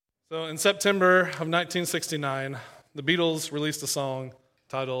So in September of 1969, the Beatles released a song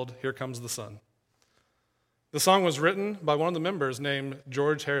titled "Here Comes the Sun." The song was written by one of the members named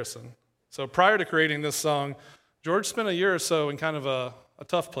George Harrison. So prior to creating this song, George spent a year or so in kind of a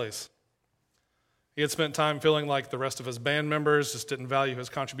tough place. He had spent time feeling like the rest of his band members just didn't value his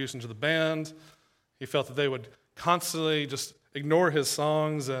contribution to the band. He felt that they would constantly just ignore his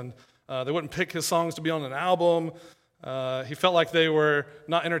songs and they wouldn't pick his songs to be on an album. He felt like they were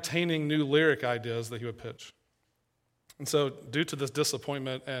not entertaining new lyric ideas that he would pitch. And so due to this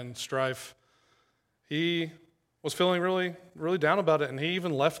disappointment and strife, he was feeling really, really down about it, and he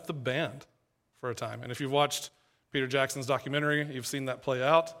even left the band for a time. And if you've watched Peter Jackson's documentary, you've seen that play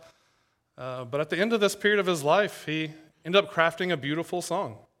out. But at the end of this period of his life, he ended up crafting a beautiful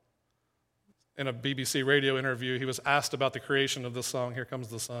song. In a BBC radio interview, he was asked about the creation of this song, "Here Comes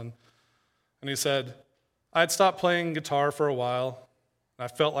the Sun." And he said, "I had stopped playing guitar for a while, and I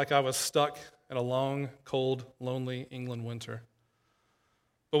felt like I was stuck in a long, cold, lonely England winter.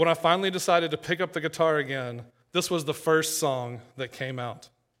 But when I finally decided to pick up the guitar again, this was the first song that came out."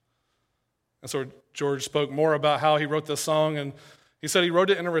 And so George spoke more about how he wrote this song, and he said he wrote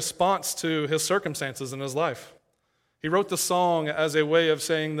it in a response to his circumstances in his life. He wrote the song as a way of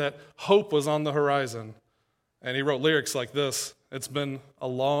saying that hope was on the horizon. And he wrote lyrics like this: "It's been a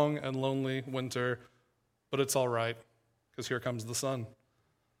long and lonely winter, but it's all right, because here comes the sun."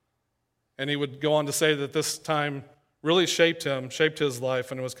 And he would go on to say that this time really shaped his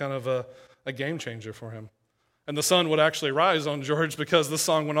life, and it was kind of a game changer for him. And the sun would actually rise on George because this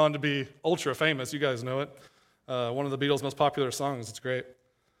song went on to be ultra famous. You guys know it. One of the Beatles' most popular songs. It's great.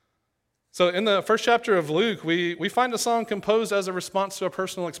 So in the first chapter of Luke, we find a song composed as a response to a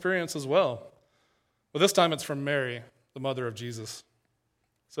personal experience as well. But this time it's from Mary, the mother of Jesus.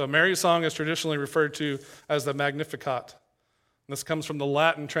 So Mary's song is traditionally referred to as the Magnificat. And this comes from the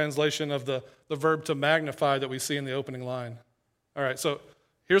Latin translation of the verb to magnify that we see in the opening line. All right, so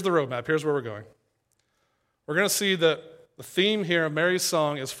here's the roadmap. Here's where we're going. We're going to see that the theme here of Mary's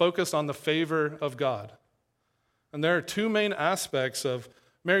song is focused on the favor of God. And there are two main aspects of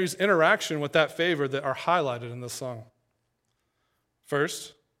Mary's interaction with that favor that are highlighted in this song.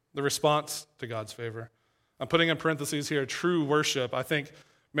 First, the response to God's favor. I'm putting in parentheses here, true worship. I think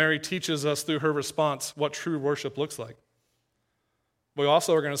Mary teaches us through her response what true worship looks like. We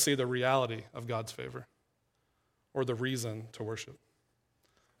also are going to see the reality of God's favor, or the reason to worship.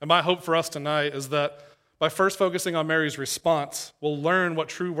 And my hope for us tonight is that by first focusing on Mary's response, we'll learn what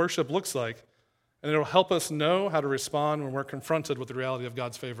true worship looks like, and it'll help us know how to respond when we're confronted with the reality of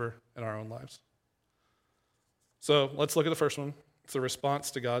God's favor in our own lives. So let's look at the first one. It's the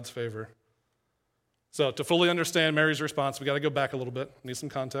response to God's favor. So to fully understand Mary's response, we got to go back a little bit. Need some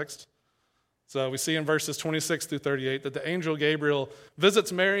context. So we see in verses 26 through 38 that the angel Gabriel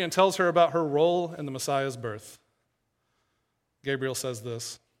visits Mary and tells her about her role in the Messiah's birth. Gabriel says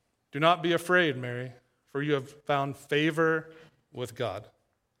this: "Do not be afraid, Mary, for you have found favor with God.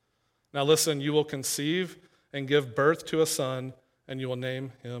 Now listen, you will conceive and give birth to a son, and you will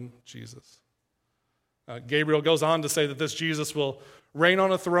name him Jesus." Gabriel goes on to say that this Jesus will reign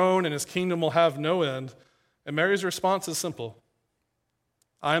on a throne and his kingdom will have no end. And Mary's response is simple: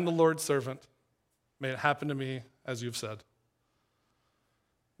 "I am the Lord's servant. May it happen to me as you've said."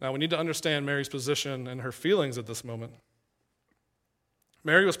 Now we need to understand Mary's position and her feelings at this moment.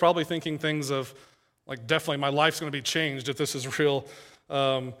 Mary was probably thinking things of, like, definitely my life's going to be changed if this is real.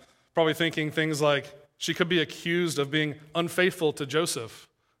 Probably thinking things like she could be accused of being unfaithful to Joseph,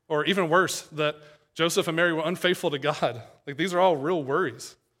 or even worse, that Joseph and Mary were unfaithful to God. Like, these are all real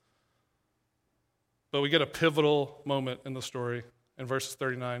worries. But we get a pivotal moment in the story in verses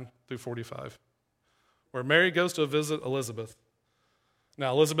 39 through 45, where Mary goes to visit Elizabeth.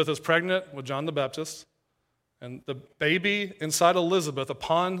 Now, Elizabeth is pregnant with John the Baptist, and the baby inside Elizabeth,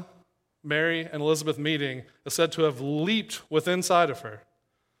 upon Mary and Elizabeth meeting, is said to have leaped within inside of her.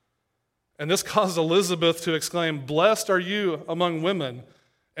 And this caused Elizabeth to exclaim, "Blessed are you among women,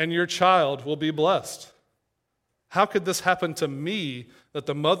 and your child will be blessed. How could this happen to me, that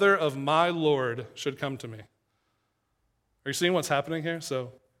the mother of my Lord should come to me?" Are you seeing what's happening here?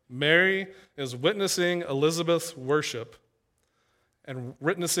 So Mary is witnessing Elizabeth's worship and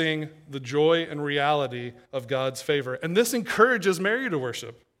witnessing the joy and reality of God's favor. And this encourages Mary to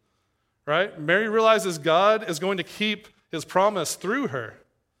worship, right? Mary realizes God is going to keep his promise through her.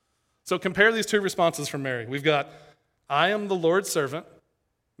 So compare these two responses from Mary. We've got, "I am the Lord's servant.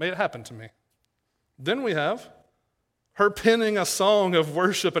 May it happen to me." Then we have her penning a song of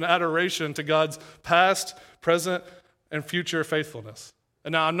worship and adoration to God's past, present, and future faithfulness.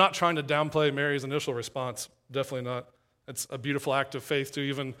 And now I'm not trying to downplay Mary's initial response. Definitely not. It's a beautiful act of faith to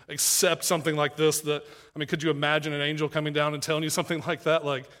even accept something like this. Could you imagine an angel coming down and telling you something like that?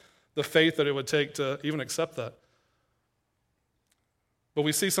 Like the faith that it would take to even accept that. But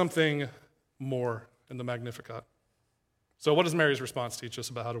we see something more in the Magnificat. So what does Mary's response teach us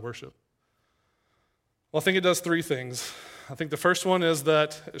about how to worship? Well, I think it does three things. I think the first one is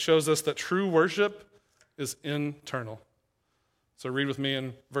that it shows us that true worship is internal. So read with me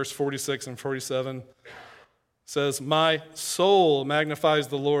in verse 46 and 47. It says, "My soul magnifies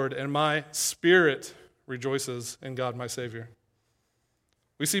the Lord, and my spirit rejoices in God my Savior."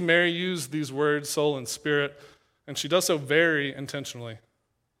 We see Mary use these words, soul and spirit, and she does so very intentionally.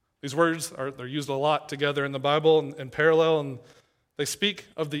 These words they're used a lot together in the Bible in parallel, and they speak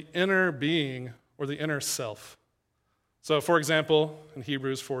of the inner being or the inner self. So, for example, in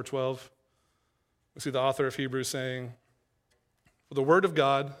Hebrews 4:12, we see the author of Hebrews saying, "For the word of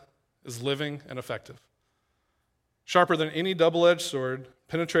God is living and effective, sharper than any double-edged sword,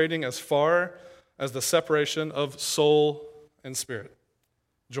 penetrating as far as the separation of soul and spirit,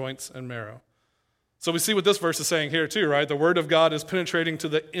 joints and marrow." So we see what this verse is saying here too, right? The word of God is penetrating to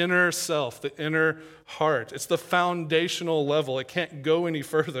the inner self, the inner heart. It's the foundational level. It can't go any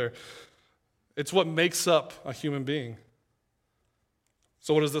further. It's what makes up a human being.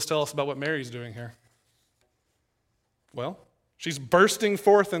 So what does this tell us about what Mary's doing here? Well, she's bursting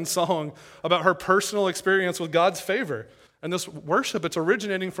forth in song about her personal experience with God's favor. And this worship, it's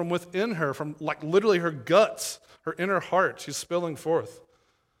originating from within her, from like literally her guts, her inner heart. She's spilling forth.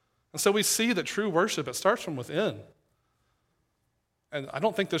 And so we see that true worship, it starts from within. And I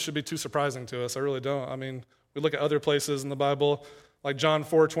don't think this should be too surprising to us. I really don't. We look at other places in the Bible, like John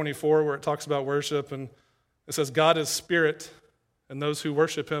 4:24, where it talks about worship, and it says, "God is spirit, and those who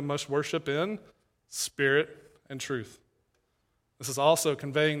worship him must worship in spirit and truth." This is also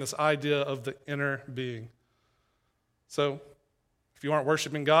conveying this idea of the inner being. So, if you aren't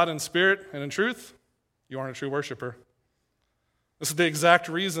worshiping God in spirit and in truth, you aren't a true worshiper. This is the exact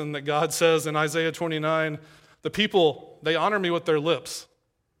reason that God says in Isaiah 29, "The people, they honor me with their lips."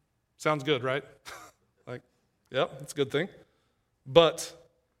 Sounds good, right? Yep, that's a good thing. "But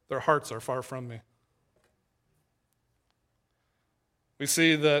their hearts are far from me." We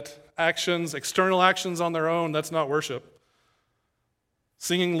see that actions, external actions on their own, that's not worship.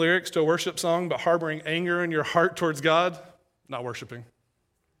 Singing lyrics to a worship song but harboring anger in your heart towards God, not worshiping.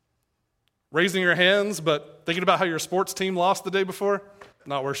 Raising your hands but thinking about how your sports team lost the day before,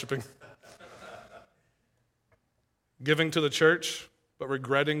 not worshiping. Giving to the church but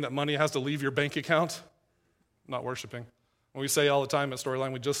regretting that money has to leave your bank account, not worshiping. When we say all the time at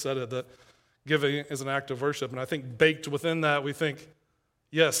Storyline, we just said it, that giving is an act of worship. And I think baked within that, we think,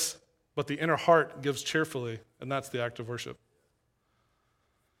 yes, but the inner heart gives cheerfully, and that's the act of worship.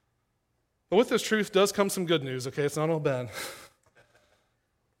 But with this truth does come some good news, okay? It's not all bad.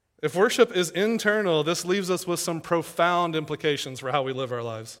 If worship is internal, this leaves us with some profound implications for how we live our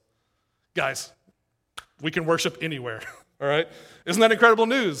lives. Guys, we can worship anywhere, all right? Isn't that incredible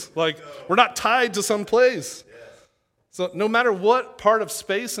news? We're not tied to some place. So no matter what part of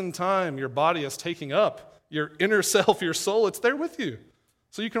space and time your body is taking up, your inner self, your soul, it's there with you.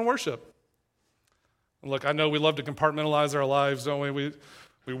 So you can worship. And look, I know we love to compartmentalize our lives, don't we?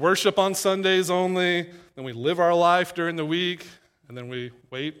 We worship on Sundays only, then we live our life during the week, and then we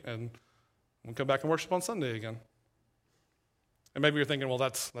wait and we come back and worship on Sunday again. And maybe you're thinking, well,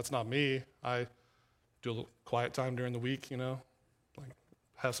 that's not me. I do a little quiet time during the week,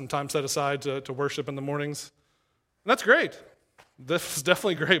 have some time set aside to worship in the mornings. And that's great. This is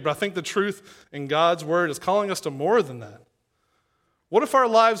definitely great, but I think the truth in God's word is calling us to more than that. What if our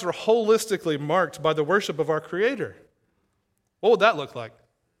lives were holistically marked by the worship of our Creator? What would that look like?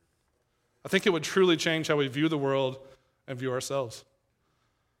 I think it would truly change how we view the world and view ourselves.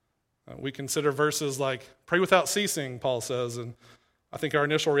 We consider verses like, "Pray without ceasing," Paul says, and I think our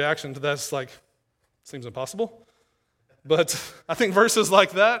initial reaction to that is seems impossible. But I think verses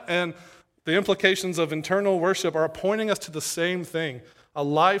like that and the implications of internal worship are pointing us to the same thing, a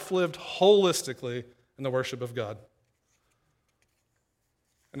life lived holistically in the worship of God.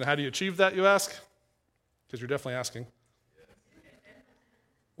 And how do you achieve that, you ask? Because you're definitely asking.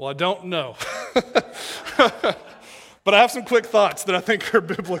 Well, I don't know. But I have some quick thoughts that I think are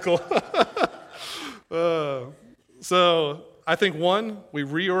biblical. So I think, one, we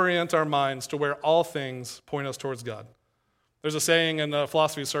reorient our minds to where all things point us towards God. There's a saying in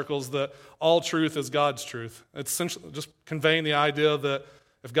philosophy circles that all truth is God's truth. It's essentially just conveying the idea that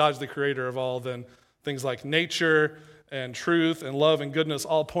if God's the creator of all, then things like nature and truth and love and goodness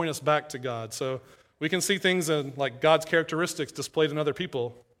all point us back to God. So we can see things in like God's characteristics displayed in other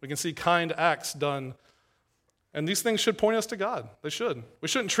people. We can see kind acts done And these things should point us to God. They should. We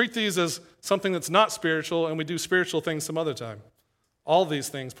shouldn't treat these as something that's not spiritual and we do spiritual things some other time. All these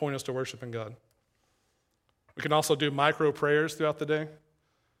things point us to worshiping God. We can also do micro prayers throughout the day.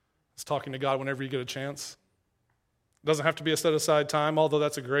 It's talking to God whenever you get a chance. It doesn't have to be a set aside time, although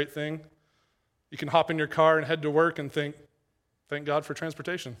that's a great thing. You can hop in your car and head to work and thank God for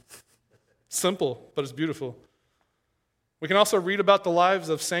transportation. Simple, but it's beautiful. We can also read about the lives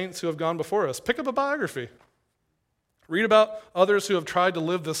of saints who have gone before us. Pick up a biography. Read about others who have tried to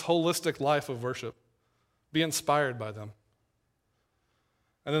live this holistic life of worship. Be inspired by them.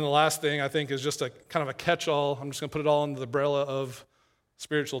 And then the last thing I think is just a kind of a catch-all. I'm just going to put it all under the umbrella of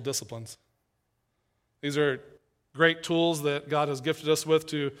spiritual disciplines. These are great tools that God has gifted us with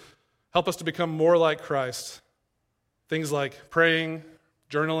to help us to become more like Christ. Things like praying,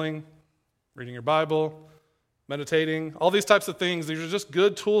 journaling, reading your Bible, meditating, all these types of things. These are just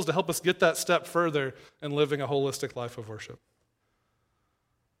good tools to help us get that step further in living a holistic life of worship.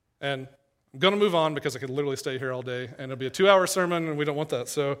 And I'm going to move on because I could literally stay here all day, and it'll be a 2-hour sermon, and we don't want that.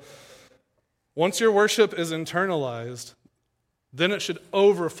 So once your worship is internalized, then it should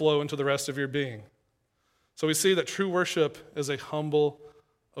overflow into the rest of your being. So we see that true worship is a humble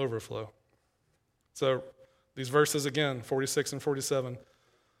overflow. So these verses again, 46 and 47.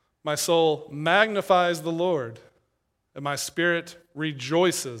 My soul magnifies the Lord, and my spirit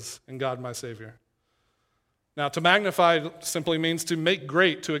rejoices in God my Savior. Now, to magnify simply means to make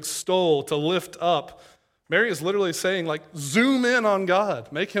great, to extol, to lift up. Mary is literally saying, like, zoom in on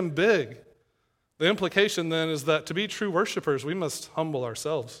God, make him big. The implication then is that to be true worshipers, we must humble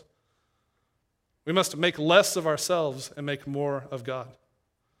ourselves. We must make less of ourselves and make more of God.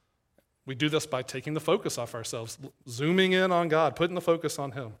 We do this by taking the focus off ourselves, zooming in on God, putting the focus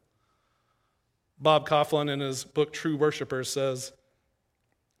on him. Bob Coughlin, in his book True Worshipers, says,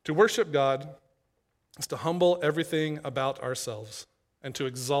 to worship God is to humble everything about ourselves and to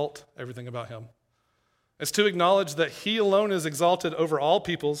exalt everything about him. It's to acknowledge that he alone is exalted over all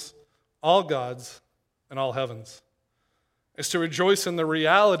peoples, all gods, and all heavens. It's to rejoice in the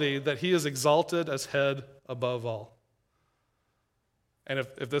reality that he is exalted as head above all. And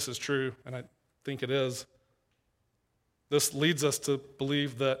if this is true, and I think it is, this leads us to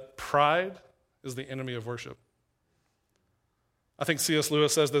believe that pride is the enemy of worship. I think C.S.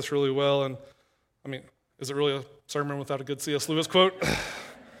 Lewis says this really well, and I mean, is it really a sermon without a good C.S. Lewis quote?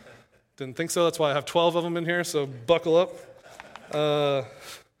 Didn't think so. That's why I have 12 of them in here, so buckle up.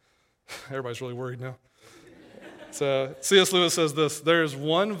 Everybody's really worried now. So C.S. Lewis says this, there is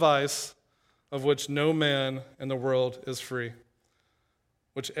one vice of which no man in the world is free,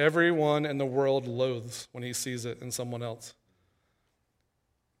 which everyone in the world loathes when he sees it in someone else,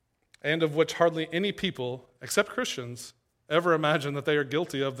 and of which hardly any people, except Christians, ever imagine that they are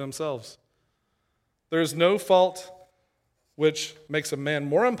guilty of themselves. There is no fault which makes a man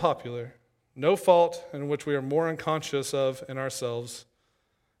more unpopular, no fault in which we are more unconscious of in ourselves.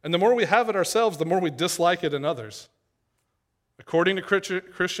 And the more we have it ourselves, the more we dislike it in others. According to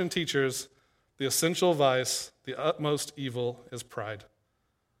Christian teachers, the essential vice, the utmost evil, is pride.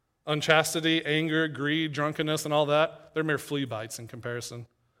 Unchastity, anger, greed, drunkenness, and all that, they're mere flea bites in comparison.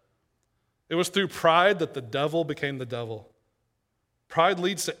 It was through pride that the devil became the devil. Pride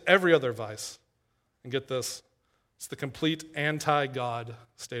leads to every other vice. And get this, it's the complete anti-God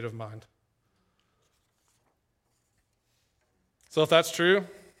state of mind. So if that's true,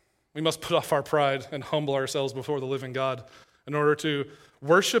 we must put off our pride and humble ourselves before the living God in order to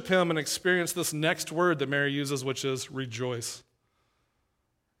worship him and experience this next word that Mary uses, which is rejoice.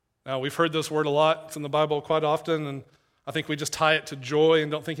 Now, we've heard this word a lot. It's in the Bible quite often, and I think we just tie it to joy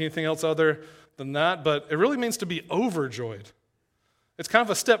and don't think anything else other than that, but it really means to be overjoyed. It's kind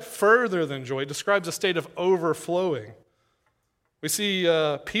of a step further than joy. It describes a state of overflowing. We see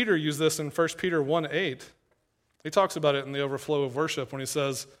Peter use this in 1 Peter 1:8. He talks about it in the overflow of worship when he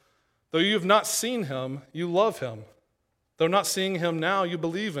says, though you have not seen him, you love him. Though not seeing him now, you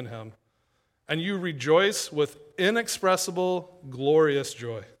believe in him. And you rejoice with inexpressible, glorious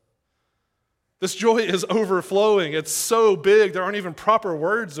joy. This joy is overflowing. It's so big, there aren't even proper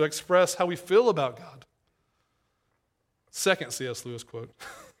words to express how we feel about God. Second C.S. Lewis quote.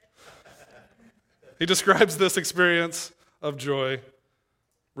 He describes this experience of joy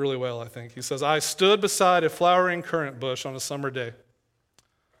really well, I think. He says, I stood beside a flowering currant bush on a summer day.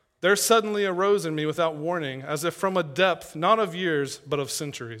 There suddenly arose in me without warning, as if from a depth not of years, but of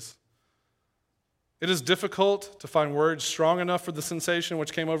centuries. It is difficult to find words strong enough for the sensation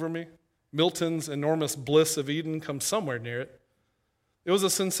which came over me. Milton's enormous bliss of Eden comes somewhere near it. It was a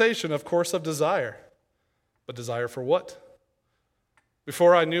sensation, of course, of desire. But desire for what?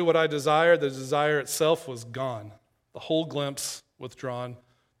 Before I knew what I desired, the desire itself was gone. The whole glimpse withdrawn.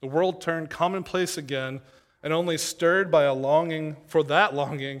 The world turned commonplace again and only stirred by a longing for that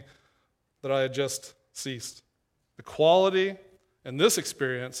longing that I had just ceased. The quality in this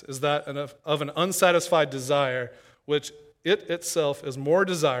experience is that of an unsatisfied desire, which it itself is more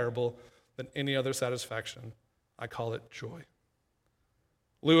desirable than any other satisfaction. I call it joy.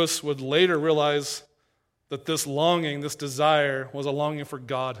 Lewis would later realize that this longing, this desire, was a longing for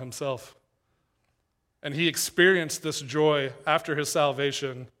God himself. And he experienced this joy after his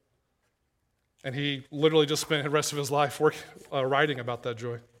salvation, and he literally just spent the rest of his life writing about that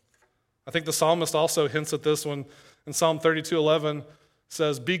joy. I think the psalmist also hints at this when in Psalm 32:11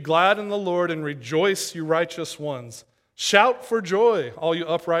 says, "Be glad in the Lord and rejoice, you righteous ones. Shout for joy, all you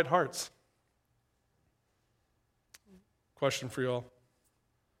upright hearts." Question for you all.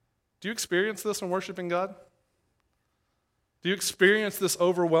 Do you experience this in worshiping God? Do you experience this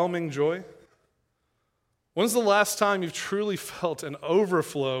overwhelming joy? When's the last time you've truly felt an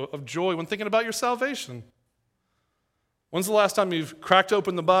overflow of joy when thinking about your salvation? When's the last time you've cracked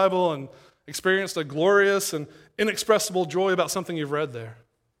open the Bible and experienced a glorious and inexpressible joy about something you've read there?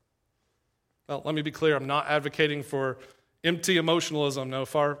 Well, let me be clear. I'm not advocating for empty emotionalism. No,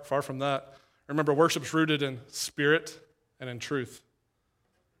 far from that. Remember, worship's rooted in spirit and in truth.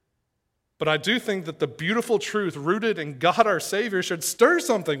 But I do think that the beautiful truth rooted in God our Savior should stir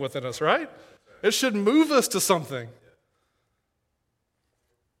something within us, right? It should move us to something.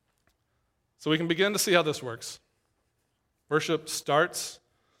 So we can begin to see how this works. Worship starts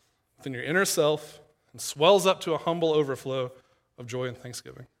within your inner self and swells up to a humble overflow of joy and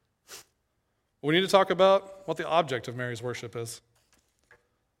thanksgiving. We need to talk about what the object of Mary's worship is.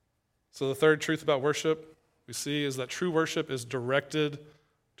 So the third truth about worship we see is that true worship is directed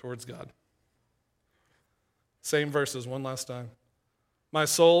towards God. Same verses one last time. My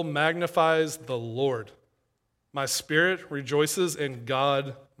soul magnifies the Lord. My spirit rejoices in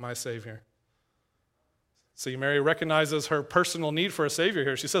God, my Savior. See, Mary recognizes her personal need for a Savior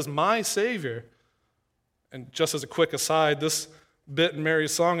here. She says, my Savior. And just as a quick aside, this bit in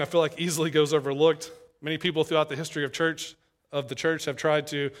Mary's song I feel like easily goes overlooked. Many people throughout the history of the church have tried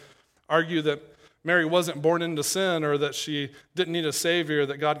to argue that Mary wasn't born into sin or that she didn't need a Savior,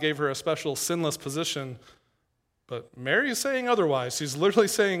 that God gave her a special sinless position. But Mary is saying otherwise. She's literally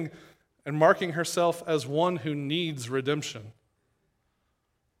saying and marking herself as one who needs redemption.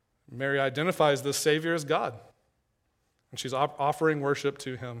 Mary identifies this Savior as God, and she's offering worship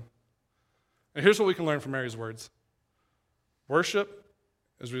to him. And here's what we can learn from Mary's words. Worship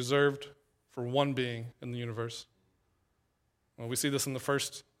is reserved for one being in the universe. Well, we see this in the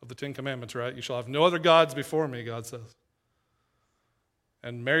first of the 10 Commandments, right? You shall have no other gods before me, God says.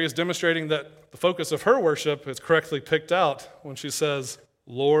 And Mary is demonstrating that the focus of her worship is correctly picked out when she says,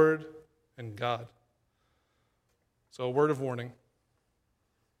 Lord and God. So a word of warning.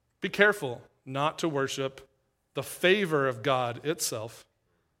 Be careful not to worship the favor of God itself,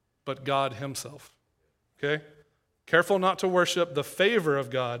 but God himself. Okay? Careful not to worship the favor of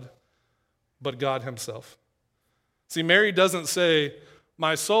God, but God himself. See, Mary doesn't say,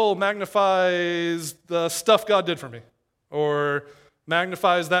 my soul magnifies the stuff God did for me, or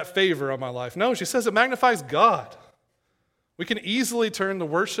magnifies that favor on my life. No, she says it magnifies God. We can easily turn the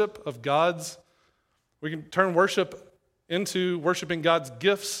worship of we can turn worship into worshiping God's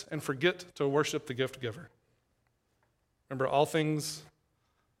gifts and forget to worship the gift giver. Remember, all things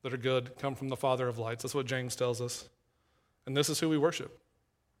that are good come from the Father of lights. That's what James tells us. And this is who we worship,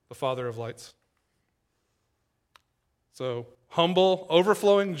 the Father of lights. So, humble,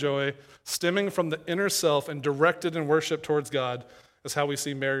 overflowing joy, stemming from the inner self and directed in worship towards God is how we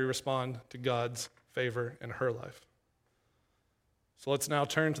see Mary respond to God's favor in her life. So let's now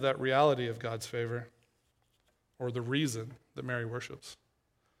turn to that reality of God's favor, or the reason that Mary worships.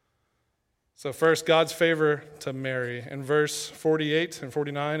 So first, God's favor to Mary. In verse 48 and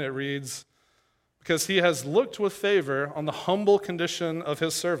 49, it reads, because he has looked with favor on the humble condition of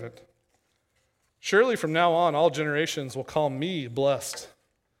his servant. Surely from now on, all generations will call me blessed,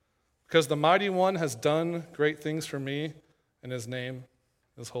 because the Mighty One has done great things for me, and his name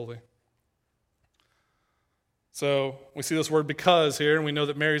is holy. So we see this word because here, and we know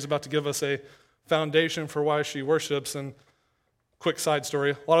that Mary's about to give us a foundation for why she worships. And quick side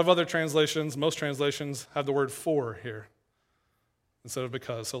story, a lot of other translations, most translations, have the word for here instead of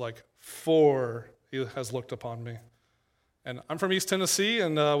because. So like, for he has looked upon me. And I'm from East Tennessee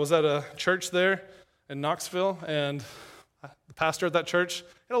and was at a church there in Knoxville, and the pastor at that church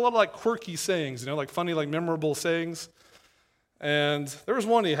had a lot of like quirky sayings, like funny, like memorable sayings. And there was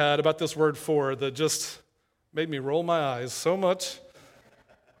one he had about this word for that just made me roll my eyes so much.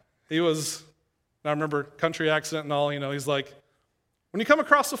 I remember country accent and all, he's like, when you come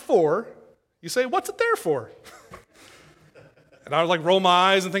across a 4, you say, what's it there for? And I would like roll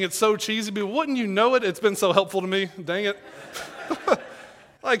my eyes and think it's so cheesy, but wouldn't you know it? It's been so helpful to me. Dang it.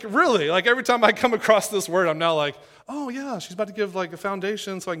 Like really, like every time I come across this word, I'm now like, oh yeah, she's about to give like a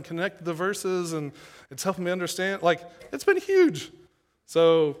foundation so I can connect the verses and it's helping me understand. Like it's been huge.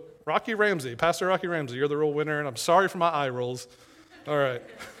 So Pastor Rocky Ramsey, you're the real winner, and I'm sorry for my eye rolls. All right.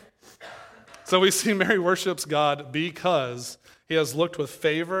 So we see Mary worships God because he has looked with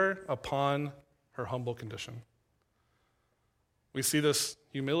favor upon her humble condition. We see this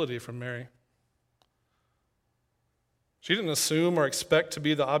humility from Mary. She didn't assume or expect to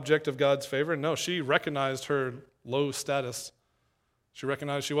be the object of God's favor. No, she recognized her low status. She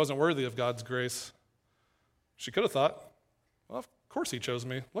recognized she wasn't worthy of God's grace. She could have thought, well, of course he chose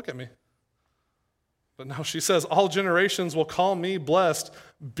me. Look at me. But no, she says, all generations will call me blessed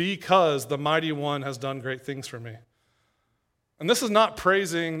because the Mighty One has done great things for me. And this is not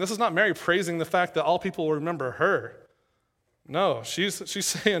Mary praising the fact that all people will remember her. No, she's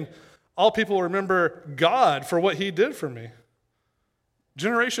saying, all people will remember God for what he did for me.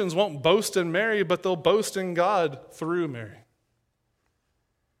 Generations won't boast in Mary, but they'll boast in God through Mary.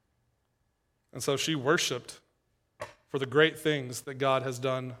 And so she worshiped for the great things that God has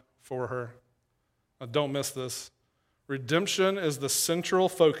done for her. Now, don't miss this. Redemption is the central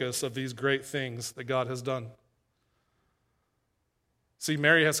focus of these great things that God has done. See,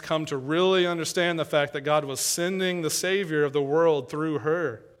 Mary has come to really understand the fact that God was sending the Savior of the world through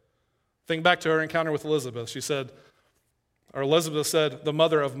her. Think back to her encounter with Elizabeth. Elizabeth said, the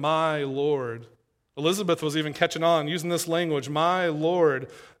mother of my Lord. Elizabeth was even catching on, using this language, my Lord,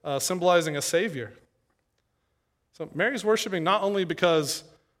 symbolizing a Savior. So Mary's worshiping not only because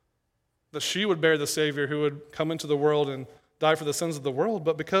that she would bear the Savior who would come into the world and die for the sins of the world,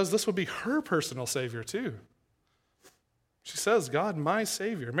 but because this would be her personal Savior too. She says, God, my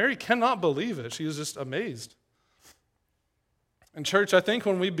Savior. Mary cannot believe it. She is just amazed. And church, I think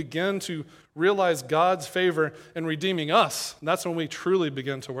when we begin to realize God's favor in redeeming us, that's when we truly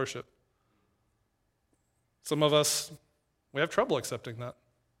begin to worship. Some of us, we have trouble accepting that.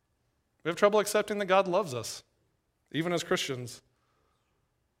 We have trouble accepting that God loves us, even as Christians.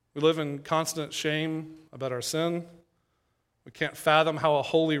 We live in constant shame about our sin. We can't fathom how a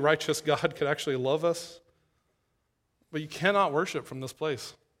holy, righteous God could actually love us. But you cannot worship from this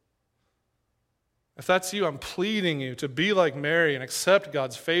place. If that's you, I'm pleading you to be like Mary and accept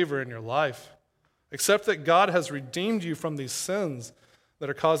God's favor in your life. Accept that God has redeemed you from these sins that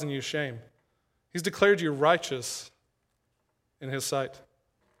are causing you shame. He's declared you righteous in his sight.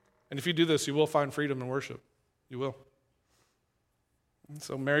 And if you do this, you will find freedom in worship. You will.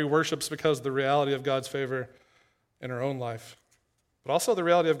 So Mary worships because of the reality of God's favor in her own life, but also the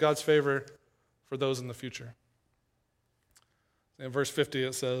reality of God's favor for those in the future. In verse 50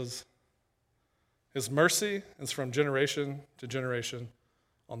 it says, his mercy is from generation to generation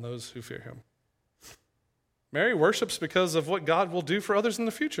on those who fear him. Mary worships because of what God will do for others in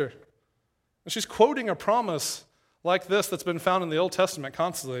the future. And she's quoting a promise like this that's been found in the Old Testament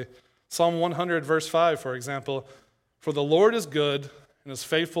constantly. Psalm 100 verse 5, for example, for the Lord is good, and his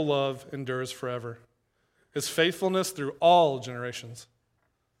faithful love endures forever. His faithfulness through all generations.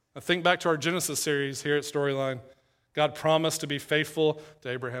 Now think back to our Genesis series here at Storyline. God promised to be faithful to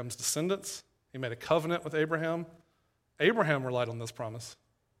Abraham's descendants. He made a covenant with Abraham. Abraham relied on this promise.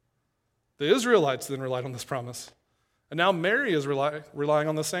 The Israelites then relied on this promise. And now Mary is relying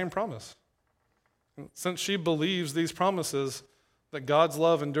on the same promise. And since she believes these promises, that God's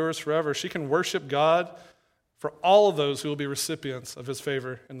love endures forever, she can worship God for all of those who will be recipients of his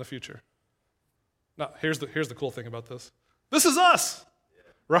favor in the future. Now, here's the cool thing about this. This is us,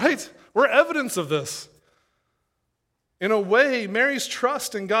 right? We're evidence of this. In a way, Mary's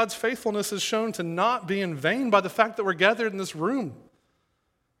trust in God's faithfulness is shown to not be in vain by the fact that we're gathered in this room.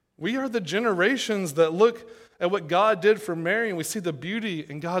 We are the generations that look at what God did for Mary, and we see the beauty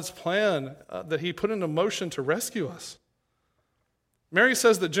in God's plan that he put into motion to rescue us. Mary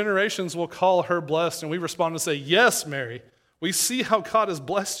says that generations will call her blessed, and we respond and say, yes, Mary. We see how God has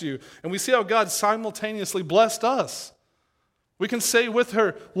blessed you, and we see how God simultaneously blessed us. We can say with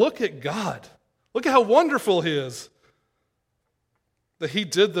her, look at God. Look at how wonderful he is. That he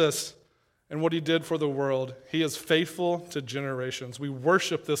did this and what he did for the world. He is faithful to generations. We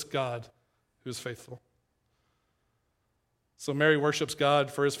worship this God who is faithful. So Mary worships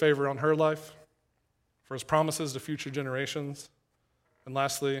God for his favor on her life, for his promises to future generations. And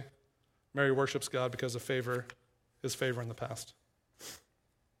lastly, Mary worships God because of his favor in the past.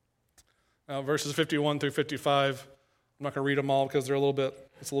 Now, verses 51 through 55, I'm not going to read them all because they're a little bit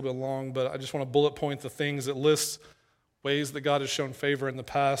It's a little bit long, but I just want to bullet point the things that lists ways that God has shown favor in the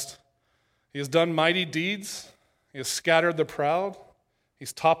past. He has done mighty deeds. He has scattered the proud.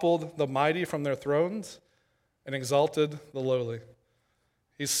 He's toppled the mighty from their thrones and exalted the lowly.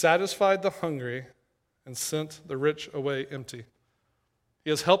 He's satisfied the hungry and sent the rich away empty. He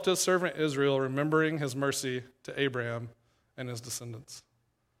has helped his servant Israel, remembering his mercy to Abraham and his descendants.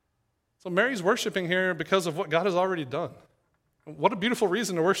 So Mary's worshiping here because of what God has already done. What a beautiful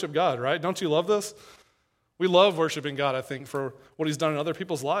reason to worship God, right? Don't you love this? We love worshiping God, I think, for what he's done in other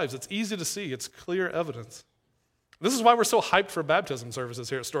people's lives. It's easy to see. It's clear evidence. This is why we're so hyped for baptism services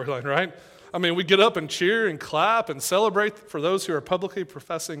here at Storyline, right? I mean, we get up and cheer and clap and celebrate for those who are publicly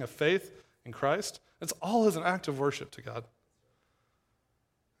professing a faith in Christ. It's all as an act of worship to God.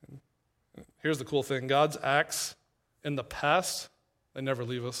 Here's the cool thing. God's acts in the past, they never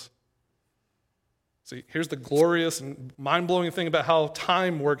leave us. See, here's the glorious and mind-blowing thing about how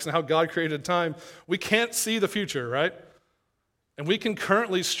time works and how God created time. We can't see the future, right? And we can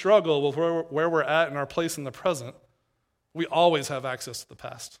currently struggle with where we're at in our place in the present. We always have access to the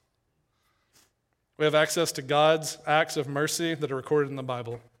past. We have access to God's acts of mercy that are recorded in the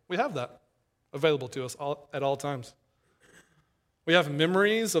Bible. We have that available to us at all times. We have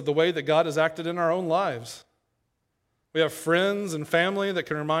memories of the way that God has acted in our own lives. We have friends and family that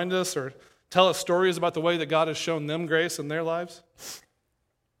can remind us or tell us stories about the way that God has shown them grace in their lives.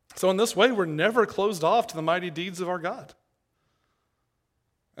 So in this way, we're never closed off to the mighty deeds of our God.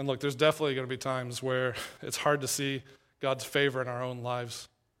 And look, there's definitely going to be times where it's hard to see God's favor in our own lives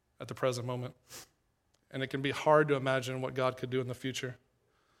at the present moment. And it can be hard to imagine what God could do in the future.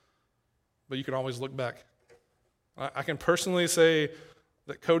 But you can always look back. I can personally say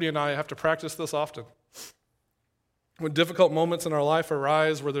that Cody and I have to practice this often. When difficult moments in our life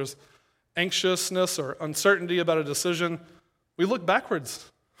arise where there's anxiousness or uncertainty about a decision, we look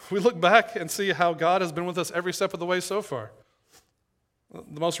backwards. We look back and see how God has been with us every step of the way so far.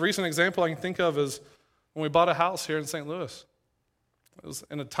 The most recent example I can think of is when we bought a house here in St. Louis. It was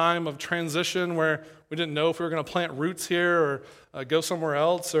in a time of transition where we didn't know if we were going to plant roots here or go somewhere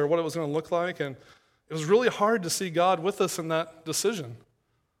else or what it was going to look like. And it was really hard to see God with us in that decision.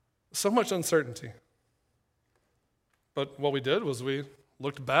 So much uncertainty. But what we did was we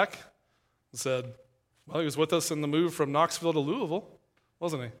looked back and said, well, he was with us in the move from Knoxville to Louisville,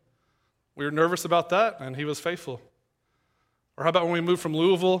 wasn't he? We were nervous about that, and he was faithful. Or how about when we moved from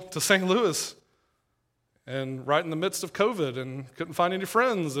Louisville to St. Louis and right in the midst of COVID and couldn't find any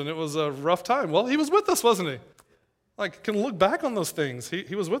friends and it was a rough time? Well, he was with us, wasn't he? Like, can look back on those things.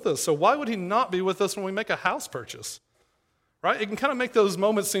 He was with us. So why would he not be with us when we make a house purchase? Right? It can kind of make those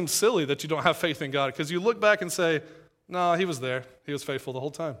moments seem silly that you don't have faith in God because you look back and say, no, he was there. He was faithful the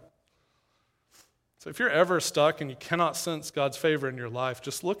whole time. So if you're ever stuck and you cannot sense God's favor in your life,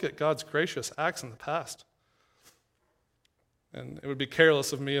 just look at God's gracious acts in the past. And it would be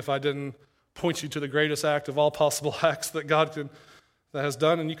careless of me if I didn't point you to the greatest act of all possible acts that God has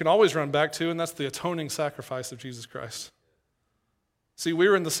done, and you can always run back to, and that's the atoning sacrifice of Jesus Christ. See, we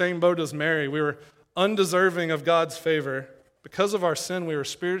were in the same boat as Mary. We were undeserving of God's favor. Because of our sin, we were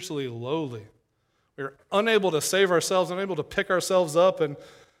spiritually lowly. We were unable to save ourselves, unable to pick ourselves up and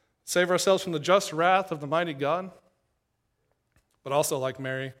save ourselves from the just wrath of the mighty God. But also, like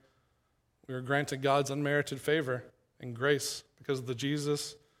Mary, we were granted God's unmerited favor and grace because of the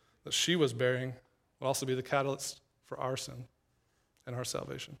Jesus that she was bearing would also be the catalyst for our sin and our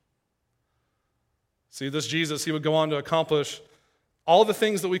salvation. See, this Jesus, he would go on to accomplish all the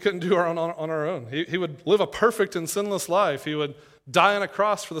things that we couldn't do on our own. He would live a perfect and sinless life. He would die on a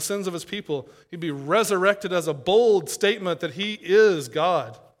cross for the sins of his people. He'd be resurrected as a bold statement that he is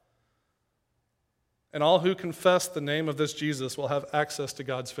God. And all who confess the name of this Jesus will have access to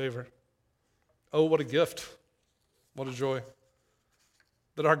God's favor. Oh, what a gift. What a joy.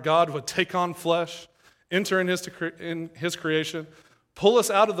 That our God would take on flesh, enter in his creation, pull us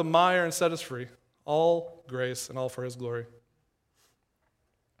out of the mire and set us free. All grace and all for his glory.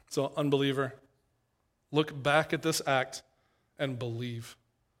 So, unbeliever, look back at this act and believe.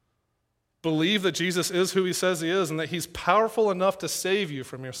 Believe that Jesus is who he says he is and that he's powerful enough to save you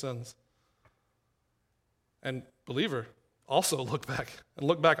from your sins. And believer, also look back and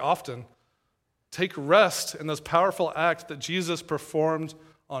look back often. Take rest in this powerful act that Jesus performed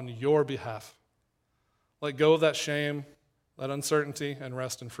on your behalf. Let go of that shame, that uncertainty, and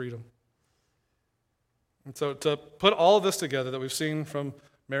rest in freedom. And so to put all of this together that we've seen from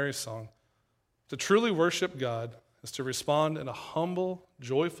Mary's song, to truly worship God is to respond in a humble,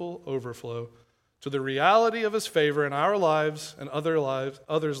 joyful overflow to the reality of his favor in our lives and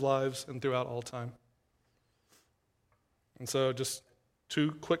others' lives, and throughout all time. And so just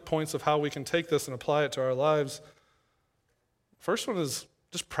 2 quick points of how we can take this and apply it to our lives. First one is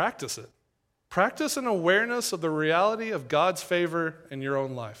just practice it. Practice an awareness of the reality of God's favor in your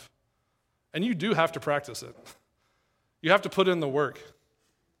own life. And you do have to practice it. You have to put in the work.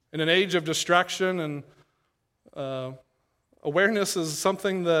 In an age of distraction and awareness is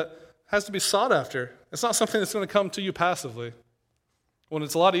something that has to be sought after. It's not something that's going to come to you passively. When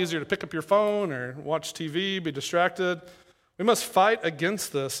it's a lot easier to pick up your phone or watch TV, be distracted, we must fight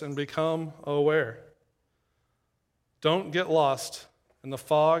against this and become aware. Don't get lost in the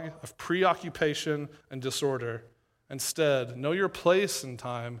fog of preoccupation and disorder. Instead, know your place in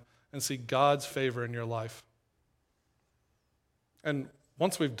time and see God's favor in your life. And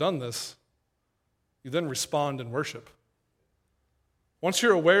once we've done this, you then respond in worship. Once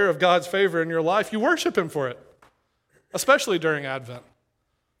you're aware of God's favor in your life, you worship Him for it, especially during Advent.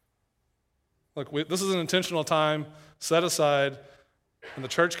 Look, this is an intentional time set aside in the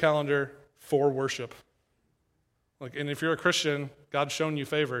church calendar for worship. Like, and if you're a Christian, God's shown you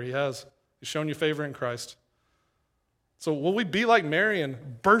favor. He has. He's shown you favor in Christ. So will we be like Mary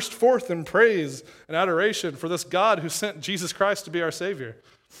and burst forth in praise and adoration for this God who sent Jesus Christ to be our Savior?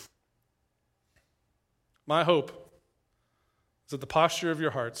 My hope is that the posture of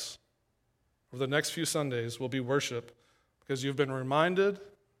your hearts over the next few Sundays will be worship, because you've been reminded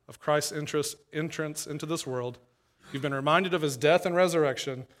of Christ's entrance into this world. You've been reminded of His death and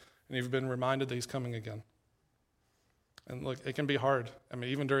resurrection, and you've been reminded that He's coming again. And look, it can be hard. I mean,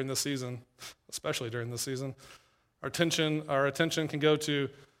 even during this season, especially during this season, our attention can go to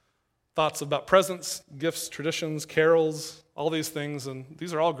thoughts about presents, gifts, traditions, carols, all these things, and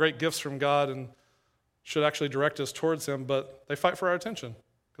these are all great gifts from God and should actually direct us towards Him, but they fight for our attention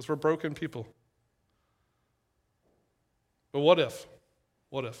because we're broken people. But what if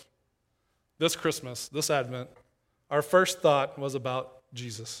this Christmas, this Advent, our first thought was about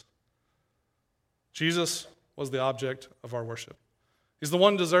Jesus? Jesus was the object of our worship. He's the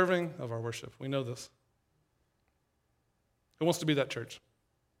one deserving of our worship. We know this. Who wants to be that church?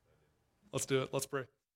 Let's do it. Let's pray.